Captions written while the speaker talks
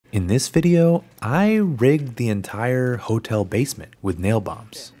In this video, I rigged the entire hotel basement with nail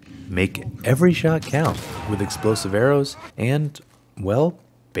bombs, make every shot count with explosive arrows, and, well,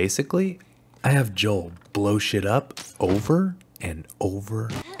 basically, I have Joel blow shit up over and over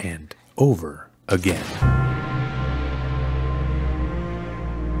and over again.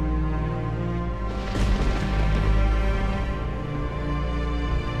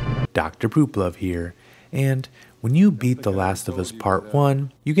 Dr. Pooplove here, and when you beat The Last of Us Part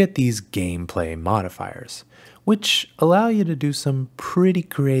 1, you get these gameplay modifiers, which allow you to do some pretty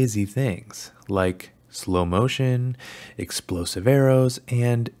crazy things, like slow motion, explosive arrows,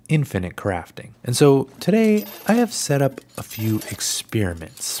 and infinite crafting. And so today, I have set up a few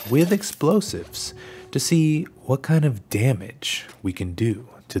experiments with explosives to see what kind of damage we can do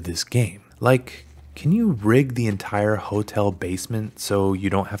to this game. Like, can you rig the entire hotel basement so you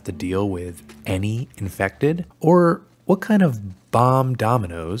don't have to deal with any infected? Or what kind of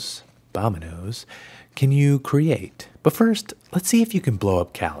Bombinoes can you create? But first, let's see if you can blow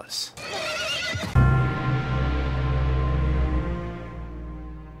up Callus.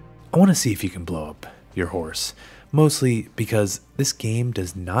 I want to see if you can blow up your horse, mostly because this game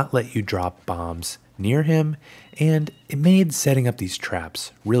does not let you drop bombs near him, and it made setting up these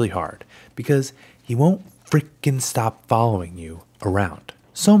traps really hard because he won't freaking stop following you around.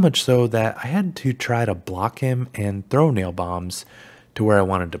 So much so that I had to try to block him and throw nail bombs to where I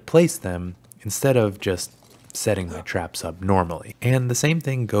wanted to place them instead of just setting my traps up normally. And the same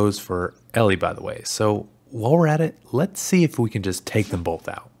thing goes for Ellie, by the way. So while we're at it, let's see if we can just take them both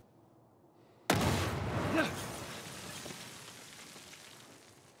out.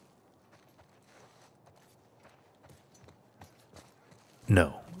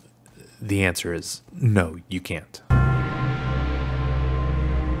 No. The answer is no, you can't.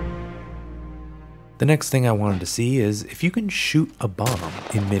 The next thing I wanted to see is if you can shoot a bomb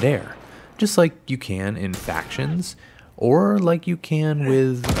in midair, just like you can in factions, or like you can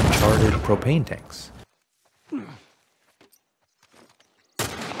with Uncharted propane tanks.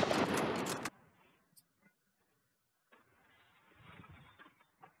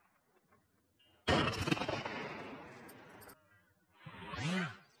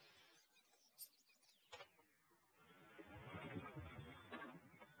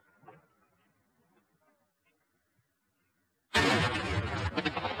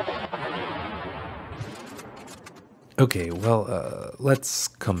 Okay, well, let's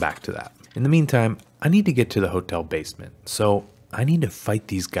come back to that. In the meantime, I need to get to the hotel basement, so I need to fight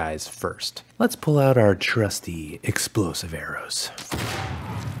these guys first. Let's pull out our trusty explosive arrows.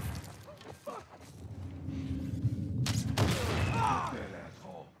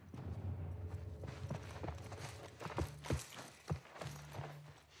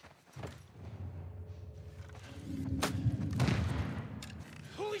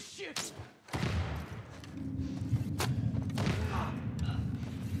 Holy shit!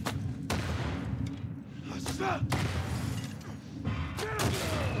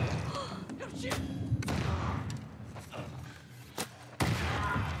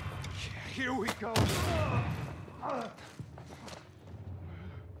 Here we go.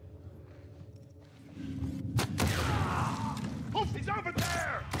 Oh, he's over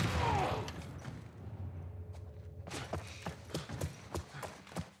there.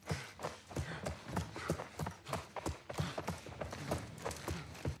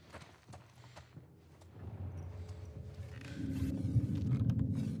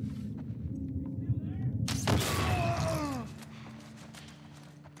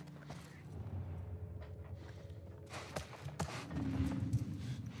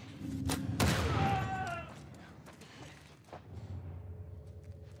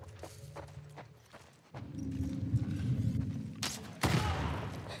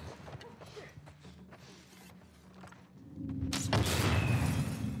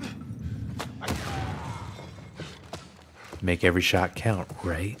 Make every shot count,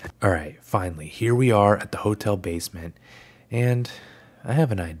 right? Alright, finally, here we are at the hotel basement, and I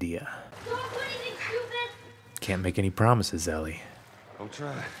have an idea. Don't do anything stupid! Can't make any promises, Ellie. I'll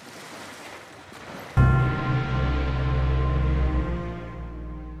try.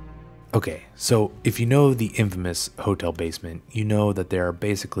 Okay, so if you know the infamous hotel basement, you know that there are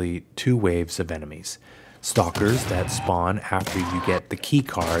basically two waves of enemies. Stalkers that spawn after you get the key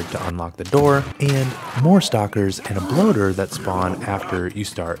card to unlock the door, and more stalkers and a bloater that spawn after you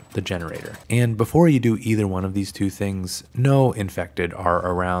start the generator. And before you do either one of these two things, no infected are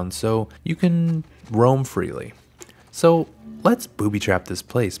around, so you can roam freely. So let's booby trap this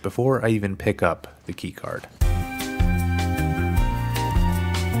place before I even pick up the key card.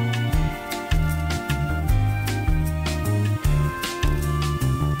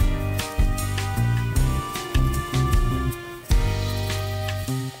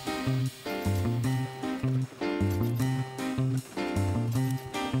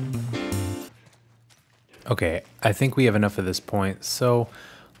 Okay, I think we have enough at this point, so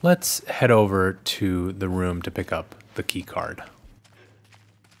let's head over to the room to pick up the key card.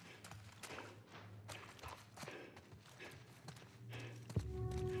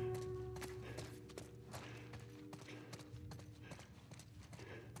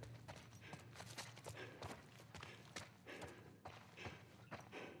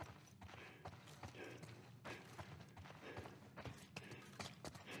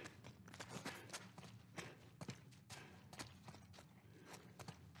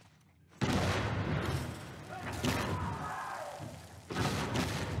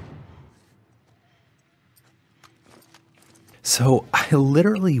 So I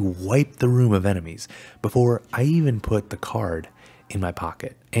literally wiped the room of enemies before I even put the card in my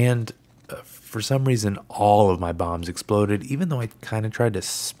pocket. And for some reason, all of my bombs exploded, even though I kind of tried to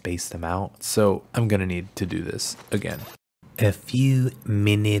space them out. So I'm going to need to do this again. A few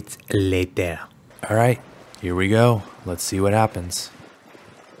minutes later. All right, here we go. Let's see what happens.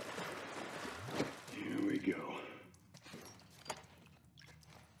 Here we go.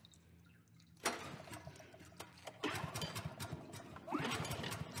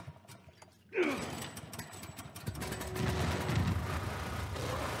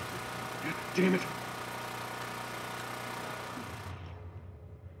 Damn it.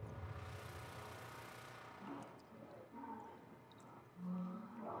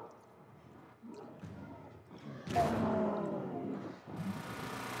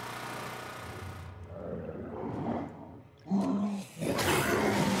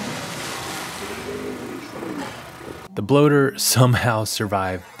 The bloater somehow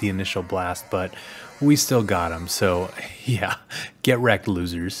survived the initial blast, but we still got him. So yeah, get wrecked,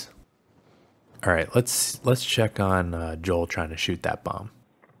 losers. All right, let's check on Joel trying to shoot that bomb.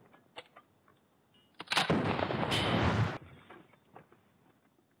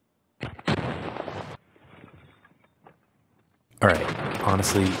 All right,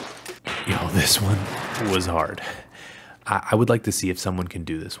 honestly, this one was hard. I would like to see if someone can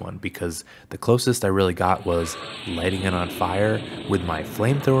do this one, because the closest I really got was lighting it on fire with my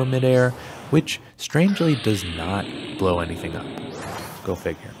flamethrower midair, which strangely does not blow anything up. Go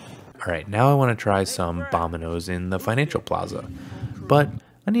figure. All right, now I want to try some Bombinoes in the financial plaza, but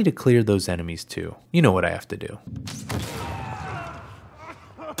I need to clear those enemies too. You know what I have to do.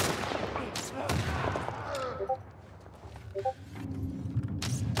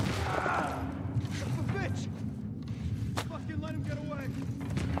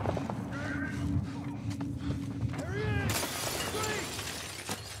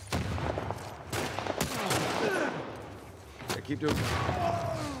 Keep doing it.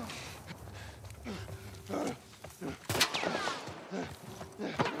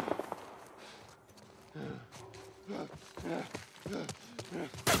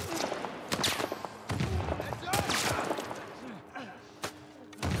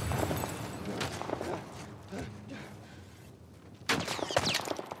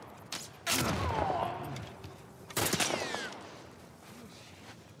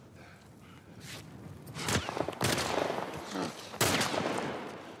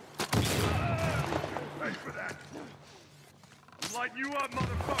 Light you up,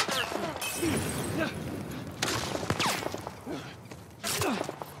 motherfucker!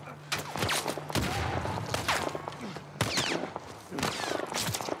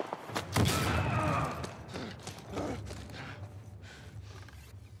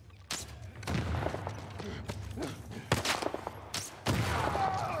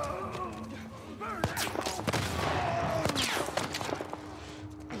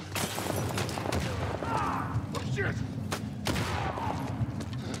 Shit!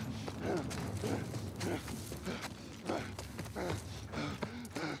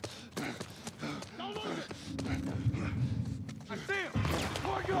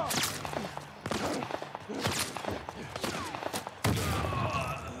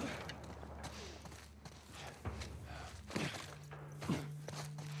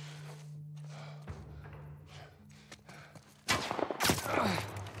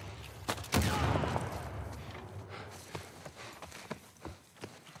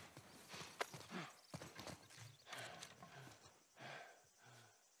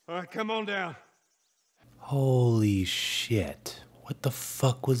 All right, come on down. Holy shit. What the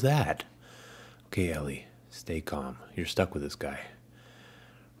fuck was that? Okay, Ellie, stay calm. You're stuck with this guy.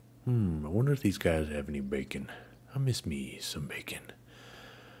 I wonder if these guys have any bacon. I miss me some bacon.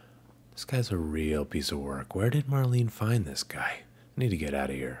 This guy's a real piece of work. Where did Marlene find this guy? I need to get out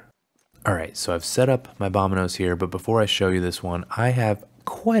of here. Alright, so I've set up my Bombinoes here, but before I show you this one, I have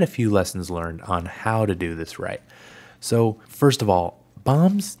quite a few lessons learned on how to do this right. So, first of all,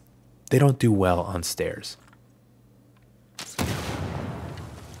 bombs they don't do well on stairs.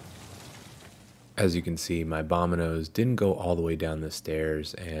 As you can see, my Bombinoes didn't go all the way down the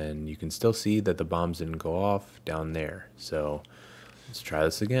stairs, and you can still see that the bombs didn't go off down there. So let's try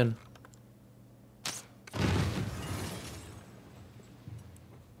this again.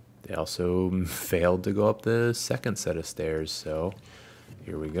 They also failed to go up the second set of stairs, so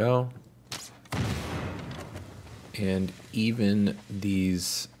here we go. And even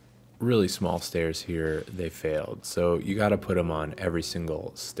these really small stairs here, they failed. So you got to put them on every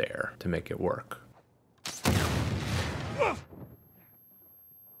single stair to make it work.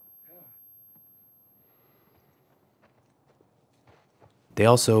 They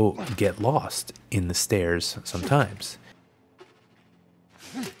also get lost in the stairs sometimes.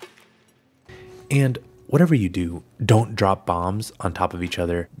 And whatever you do, don't drop bombs on top of each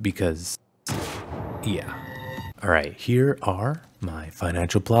other because, yeah. All right, here are my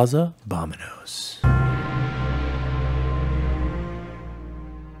Financial Plaza Bombinoes.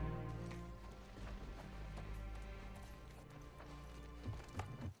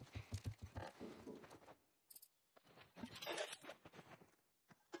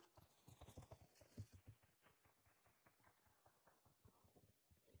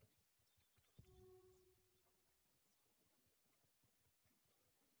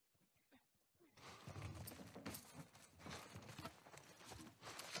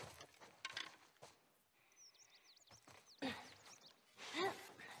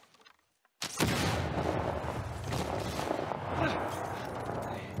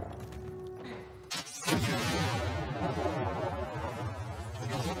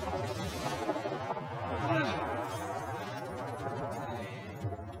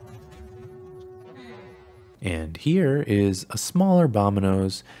 And here is a smaller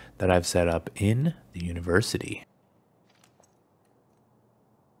Bombinoes that I've set up in the university.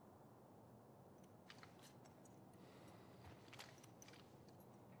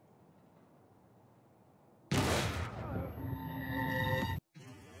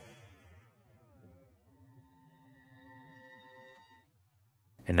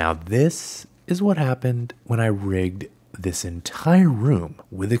 And now this is what happened when I rigged this entire room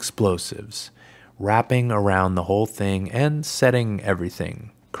with explosives, wrapping around the whole thing and setting everything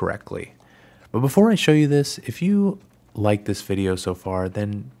correctly. But before I show you this, if you like this video so far,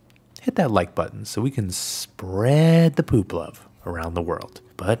 then hit that like button so we can spread the poop love around the world.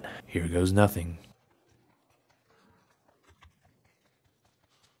 But here goes nothing.